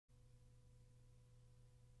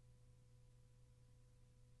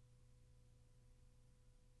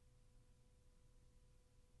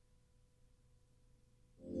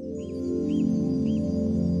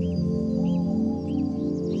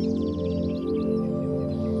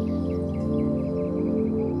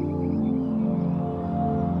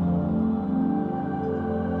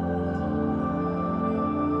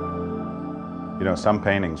You know, some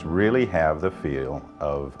paintings really have the feel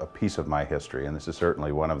of a piece of my history, and this is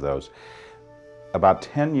certainly one of those. About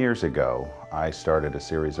 10 years ago, I started a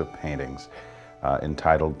series of paintings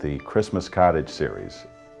entitled the Christmas Cottage series.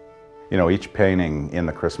 You know, each painting in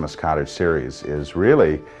the Christmas Cottage series is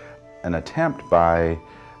really an attempt by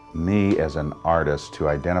me as an artist to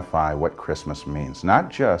identify what Christmas means, not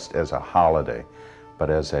just as a holiday, but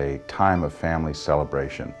as a time of family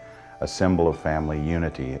celebration, a symbol of family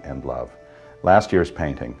unity and love. Last year's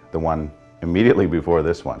painting, the one immediately before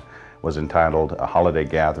this one, was entitled A Holiday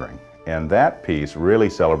Gathering, and that piece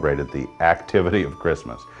really celebrated the activity of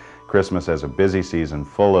Christmas. Christmas as a busy season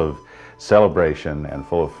full of celebration and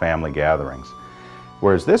full of family gatherings.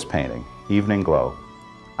 Whereas this painting, Evening Glow,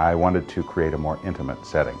 I wanted to create a more intimate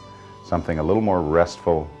setting, something a little more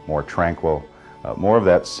restful, more tranquil, more of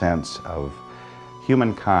that sense of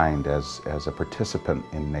humankind as a participant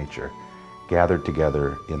in nature, gathered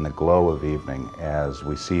together in the glow of evening as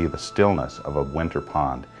we see the stillness of a winter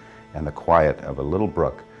pond and the quiet of a little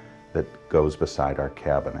brook that goes beside our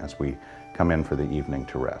cabin as we come in for the evening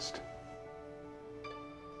to rest.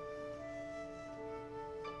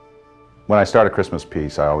 When I start a Christmas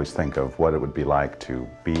piece, I always think of what it would be like to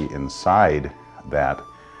be inside that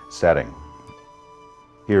setting.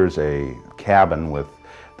 Here's a cabin with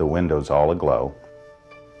the windows all aglow.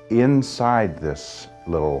 Inside this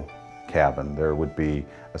little cabin, there would be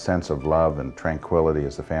a sense of love and tranquility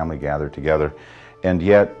as the family gathered together, and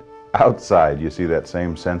yet outside you see that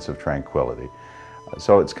same sense of tranquility.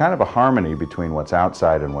 So it's kind of a harmony between what's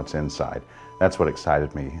outside and what's inside. That's what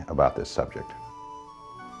excited me about this subject.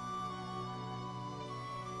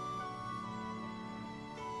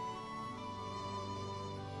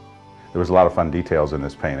 There was a lot of fun details in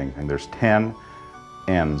this painting, and there's 10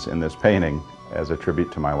 ends in this painting as a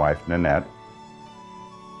tribute to my wife, Nanette.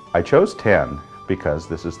 I chose 10 because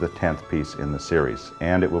this is the 10th piece in the series,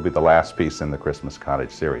 and it will be the last piece in the Christmas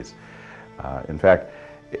Cottage series. In fact,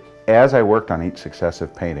 as I worked on each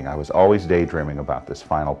successive painting, I was always daydreaming about this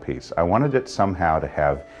final piece. I wanted it somehow to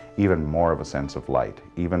have even more of a sense of light,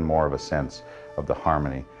 even more of a sense of the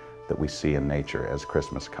harmony that we see in nature as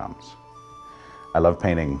Christmas comes. I love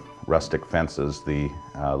painting rustic fences. The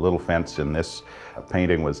little fence in this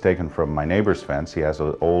painting was taken from my neighbor's fence. He has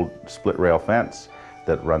an old split rail fence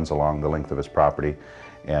that runs along the length of his property,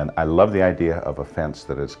 and I love the idea of a fence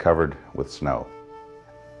that is covered with snow.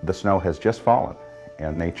 The snow has just fallen,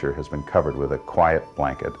 and nature has been covered with a quiet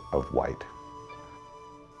blanket of white.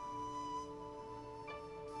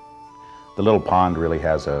 The little pond really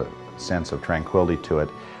has a sense of tranquility to it.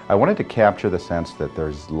 I wanted to capture the sense that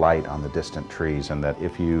there's light on the distant trees, and that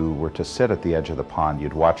if you were to sit at the edge of the pond,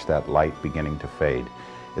 you'd watch that light beginning to fade.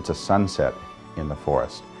 It's a sunset in the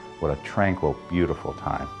forest. What a tranquil, beautiful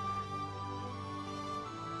time.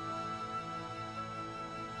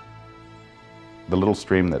 The little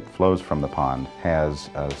stream that flows from the pond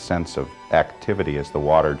has a sense of activity as the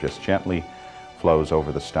water just gently flows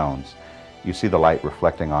over the stones. You see the light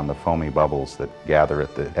reflecting on the foamy bubbles that gather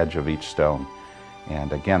at the edge of each stone.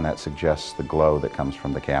 And again, that suggests the glow that comes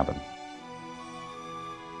from the cabin.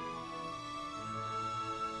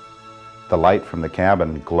 The light from the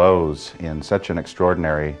cabin glows in such an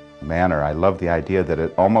extraordinary manner. I love the idea that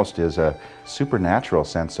it almost is a supernatural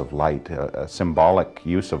sense of light, a symbolic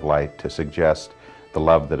use of light to suggest the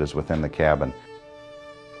love that is within the cabin.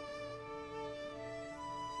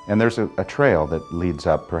 And there's a trail that leads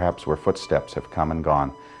up, perhaps where footsteps have come and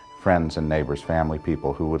gone, friends and neighbors, family,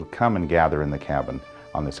 people who would come and gather in the cabin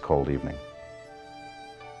on this cold evening.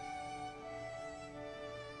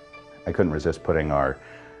 I couldn't resist putting our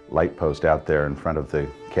light post out there in front of the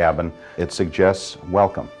cabin. It suggests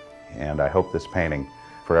welcome, and I hope this painting,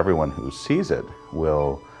 for everyone who sees it,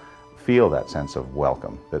 will feel that sense of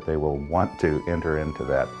welcome, that they will want to enter into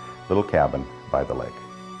that little cabin by the lake.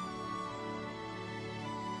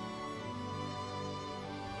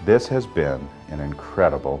 This has been an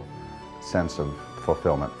incredible sense of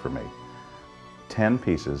fulfillment for me. 10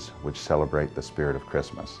 pieces which celebrate the spirit of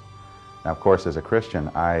Christmas. Now, of course, as a Christian,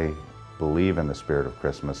 I believe in the spirit of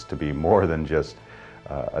Christmas to be more than just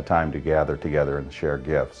a time to gather together and share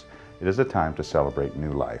gifts. It is a time to celebrate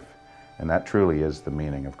new life, and that truly is the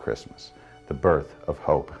meaning of Christmas, the birth of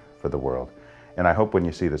hope for the world. And I hope when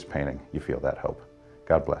you see this painting, you feel that hope.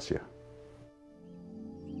 God bless you.